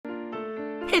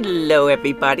Hello,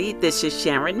 everybody. This is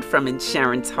Sharon from In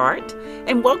Sharon's Heart,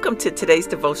 and welcome to today's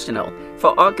devotional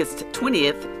for August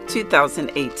 20th,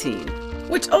 2018,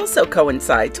 which also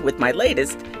coincides with my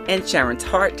latest In Sharon's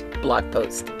Heart blog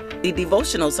post. The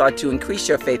devotionals are to increase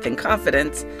your faith and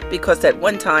confidence because at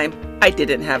one time I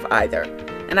didn't have either,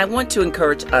 and I want to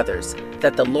encourage others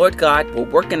that the Lord God will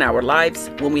work in our lives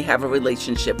when we have a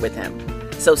relationship with Him.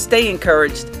 So stay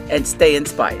encouraged and stay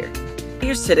inspired.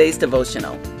 Here's today's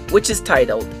devotional, which is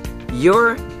titled,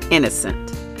 You're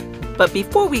Innocent. But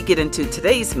before we get into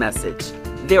today's message,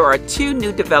 there are two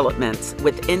new developments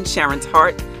within Sharon's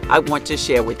Heart I want to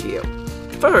share with you.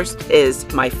 First is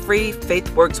my free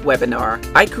FaithWorks webinar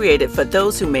I created for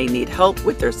those who may need help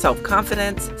with their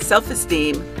self-confidence,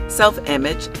 self-esteem,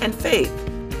 self-image, and faith.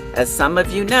 As some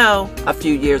of you know, a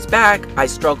few years back, I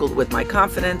struggled with my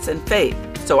confidence and faith,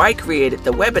 so I created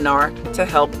the webinar to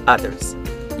help others.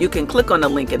 You can click on the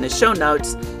link in the show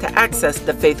notes to access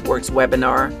the FaithWorks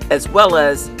webinar, as well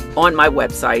as on my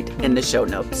website in the show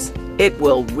notes. It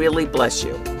will really bless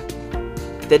you.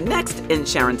 The next In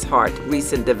Sharon's Heart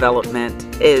recent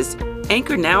development is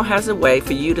Anchor now has a way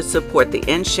for you to support the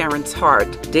In Sharon's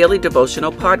Heart daily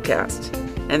devotional podcast.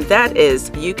 And that is,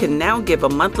 you can now give a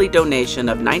monthly donation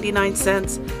of 99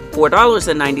 cents,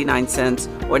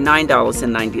 $4.99, or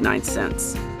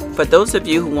 $9.99. For those of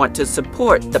you who want to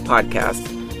support the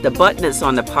podcast, the button is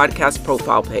on the podcast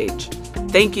profile page.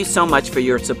 Thank you so much for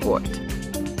your support.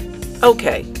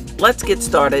 Okay, let's get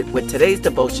started with today's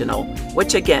devotional,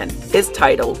 which again is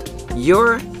titled,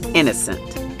 You're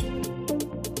Innocent.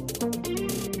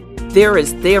 There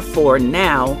is therefore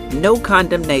now no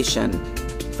condemnation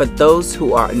for those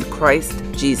who are in Christ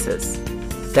Jesus.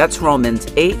 That's Romans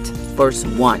 8, verse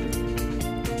 1.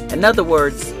 In other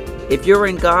words, if you're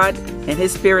in God and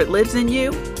His Spirit lives in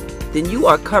you, then you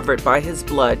are covered by His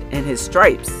blood and His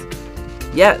stripes.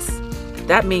 Yes,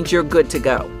 that means you're good to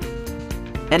go.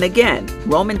 And again,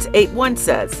 Romans 8:1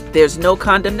 says, there's no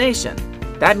condemnation.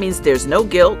 That means there's no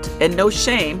guilt and no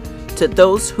shame to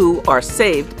those who are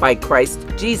saved by Christ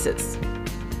Jesus.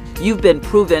 You've been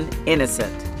proven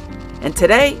innocent. And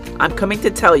today, I'm coming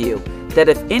to tell you that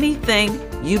if anything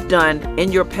you've done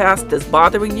in your past is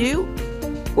bothering you,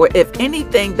 or if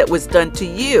anything that was done to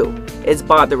you is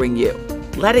bothering you,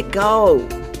 let it go.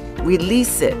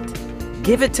 Release it.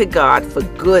 Give it to God for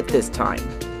good this time.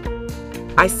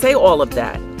 I say all of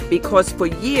that because for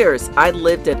years I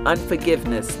lived in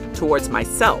unforgiveness towards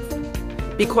myself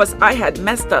because I had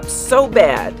messed up so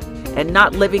bad and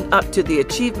not living up to the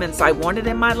achievements I wanted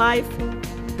in my life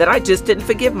that I just didn't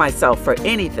forgive myself for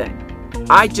anything.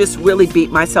 I just really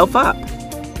beat myself up.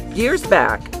 Years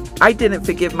back, I didn't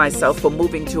forgive myself for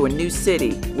moving to a new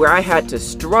city where I had to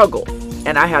struggle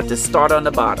and I had to start on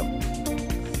the bottom.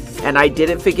 And I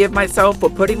didn't forgive myself for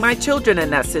putting my children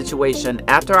in that situation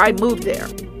after I moved there.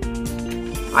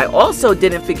 I also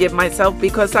didn't forgive myself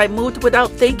because I moved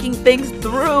without thinking things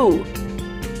through.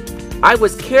 I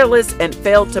was careless and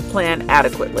failed to plan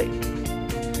adequately.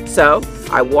 So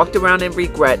I walked around in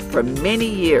regret for many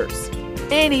years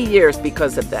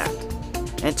because of that.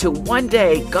 Until one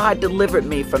day, God delivered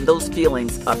me from those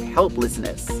feelings of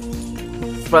helplessness,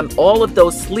 from all of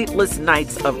those sleepless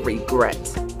nights of regret.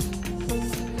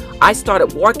 I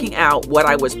started working out what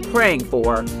I was praying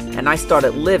for, and I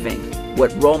started living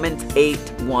what Romans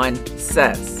 8:1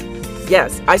 says.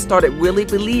 Yes, I started really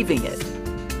believing it.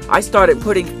 I started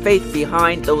putting faith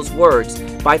behind those words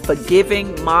by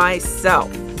forgiving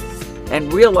myself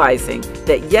and realizing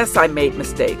that yes, I made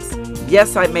mistakes.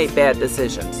 Yes, I made bad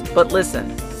decisions. But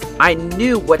listen, I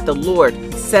knew what the Lord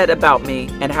said about me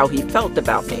and how He felt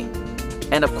about me.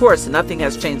 And of course, nothing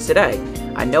has changed today.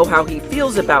 I know how He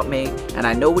feels about me, and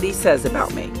I know what He says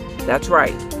about me. That's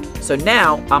right. So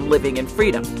now I'm living in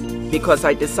freedom because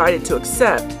I decided to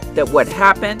accept that what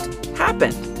happened,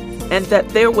 happened, and that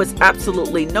there was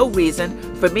absolutely no reason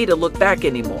for me to look back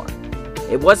anymore.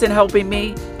 It wasn't helping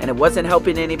me, and it wasn't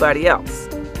helping anybody else.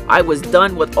 I was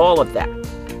done with all of that.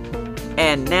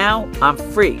 And now I'm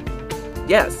free.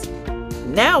 Yes,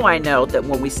 now I know that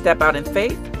when we step out in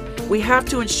faith, we have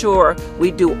to ensure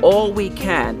we do all we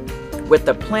can with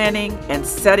the planning and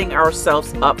setting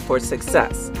ourselves up for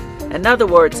success. In other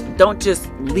words, don't just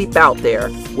leap out there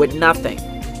with nothing.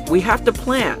 We have to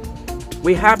plan.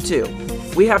 We have to.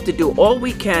 We have to do all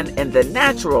we can in the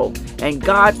natural, and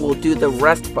God will do the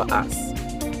rest for us.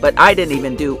 But I didn't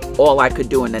even do all I could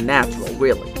do in the natural,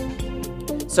 really.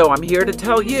 So I'm here to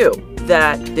tell you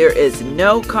that there is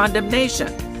no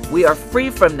condemnation. We are free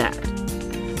from that.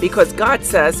 Because God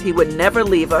says He would never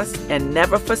leave us and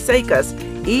never forsake us,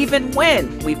 even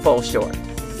when we fall short.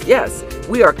 Yes,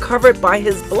 we are covered by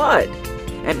His blood.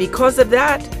 And because of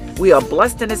that, We are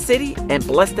blessed in the city and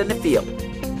blessed in the field.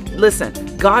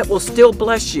 Listen, God will still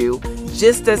bless you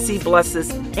just as He blesses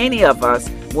any of us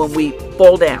when we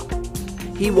fall down.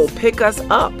 He will pick us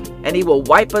up and He will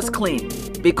wipe us clean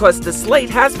because the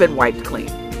slate has been wiped clean.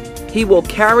 He will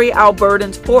carry our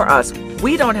burdens for us.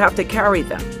 We don't have to carry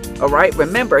them. All right?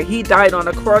 Remember, He died on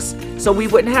a cross so we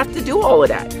wouldn't have to do all of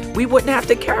that. We wouldn't have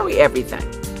to carry everything.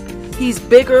 He's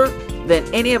bigger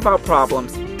than any of our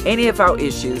problems, any of our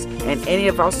issues, and any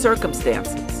of our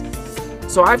circumstances.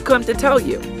 So I've come to tell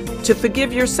you to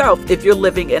forgive yourself if you're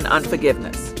living in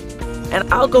unforgiveness.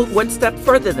 And I'll go one step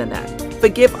further than that.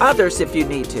 Forgive others if you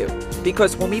need to.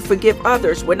 Because when we forgive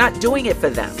others, we're not doing it for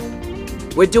them.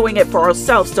 We're doing it for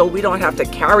ourselves so we don't have to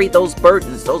carry those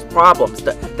burdens, those problems,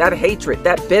 that hatred,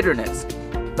 that bitterness.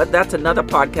 But that's another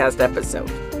podcast episode.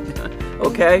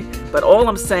 Okay? But all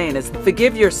I'm saying is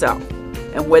forgive yourself.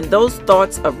 And when those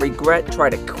thoughts of regret try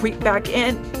to creep back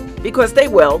in, because they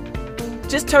will,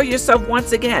 just tell yourself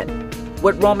once again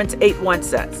what Romans 8:1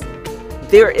 says.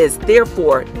 There is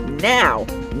therefore now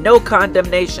no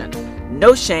condemnation,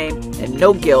 no shame, and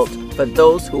no guilt for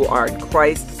those who are in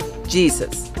Christ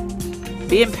Jesus.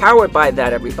 Be empowered by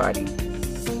that, everybody.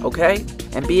 Okay?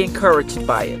 And be encouraged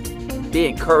by it. Be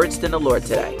encouraged in the Lord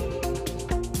today.